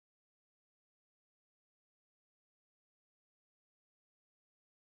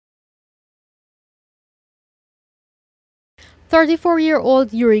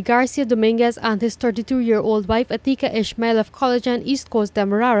34-year-old Yuri Garcia Dominguez and his 32-year-old wife Ateeka Ishmael of Collagen, East Coast,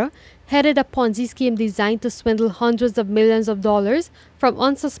 Demerara, headed a Ponzi scheme designed to swindle hundreds of millions of dollars from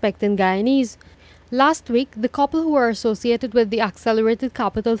unsuspecting Guyanese. Last week, the couple, who were associated with the Accelerated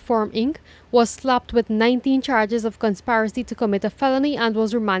Capital Firm Inc., was slapped with 19 charges of conspiracy to commit a felony and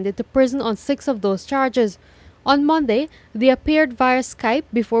was remanded to prison on 6 of those charges. On Monday, they appeared via Skype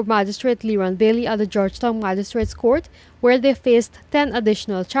before Magistrate Leron Bailey at the Georgetown Magistrates Court, where they faced 10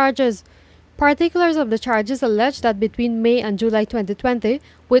 additional charges. Particulars of the charges allege that between May and July 2020,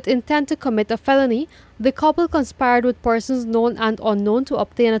 with intent to commit a felony, the couple conspired with persons known and unknown to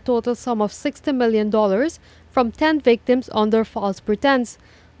obtain a total sum of $60 million from 10 victims under false pretense.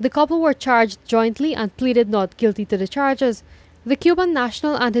 The couple were charged jointly and pleaded not guilty to the charges. The Cuban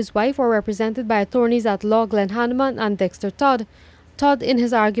national and his wife were represented by attorneys at law Glenn Hanneman and Dexter Todd. Todd, in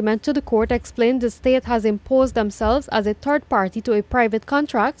his argument to the court, explained the state has imposed themselves as a third party to a private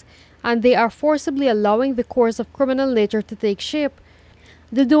contract, and they are forcibly allowing the course of criminal nature to take shape.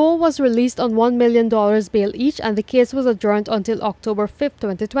 The duo was released on $1 million bail each, and the case was adjourned until October 5,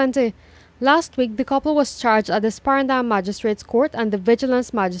 2020. Last week, the couple was charged at the Sparendam Magistrates Court and the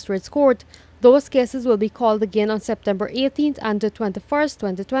Vigilance Magistrates Court. Those cases will be called again on September 18th and the 21st,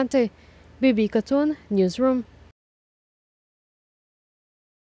 2020. BB Katun, Newsroom.